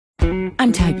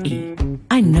I'm type E.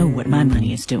 I know what my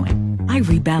money is doing. I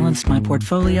rebalanced my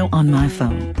portfolio on my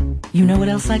phone. You know what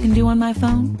else I can do on my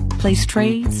phone? Place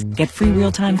trades, get free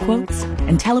real-time quotes,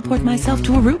 and teleport myself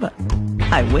to Aruba.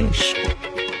 I wish.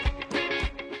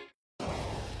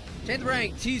 10th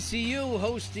ranked TCU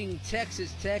hosting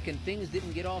Texas Tech, and things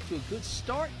didn't get off to a good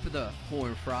start for the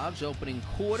Horned Frogs. Opening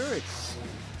quarter, it's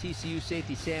TCU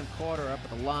safety Sam Carter up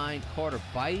at the line. Carter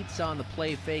bites on the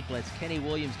play fake, lets Kenny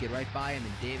Williams get right by him,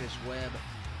 and Davis Webb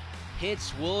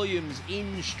hits Williams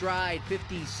in stride,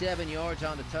 57 yards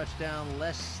on the touchdown,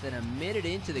 less than a minute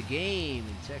into the game,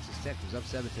 and Texas Tech was up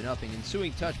 7-0.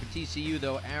 Ensuing touch for TCU,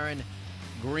 though, Aaron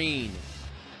Green.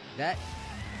 That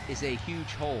is a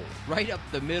huge hole right up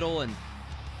the middle, and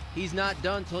he's not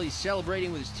done until he's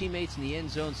celebrating with his teammates in the end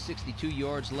zone 62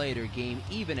 yards later. Game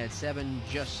even at 7,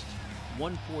 just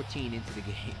 1:14 into the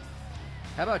game.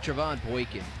 How about Trevone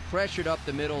Boykin? Pressured up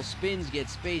the middle, spins,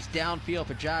 gets space downfield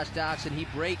for Josh Doctson. He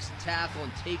breaks the tackle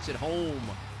and takes it home.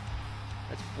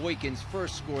 That's Boykin's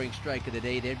first scoring strike of the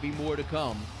day. There'd be more to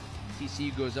come.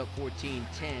 TCU goes up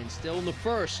 14-10. Still in the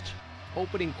first,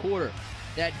 opening quarter.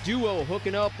 That duo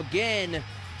hooking up again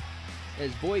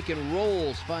as Boykin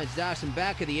rolls, finds Doctson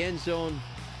back of the end zone.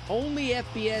 Only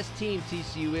FBS team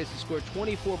TCU is to score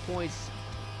 24 points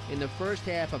in the first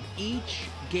half of each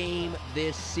game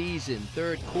this season.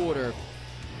 Third quarter,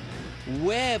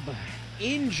 Webb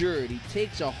injured. He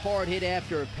takes a hard hit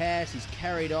after a pass. He's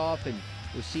carried off and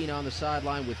was seen on the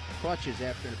sideline with crutches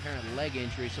after an apparent leg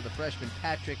injury, so the freshman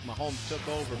Patrick Mahomes took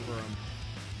over for him.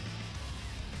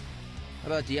 How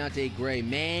about Deontay Gray?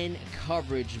 Man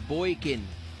coverage. Boykin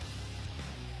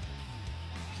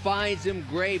finds him.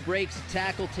 Gray breaks the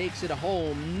tackle, takes it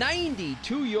home.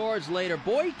 92 yards later,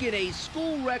 Boykin, a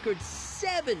school record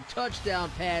 7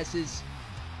 touchdown passes.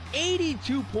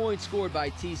 82 points scored by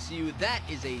TCU. That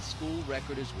is a school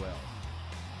record as well.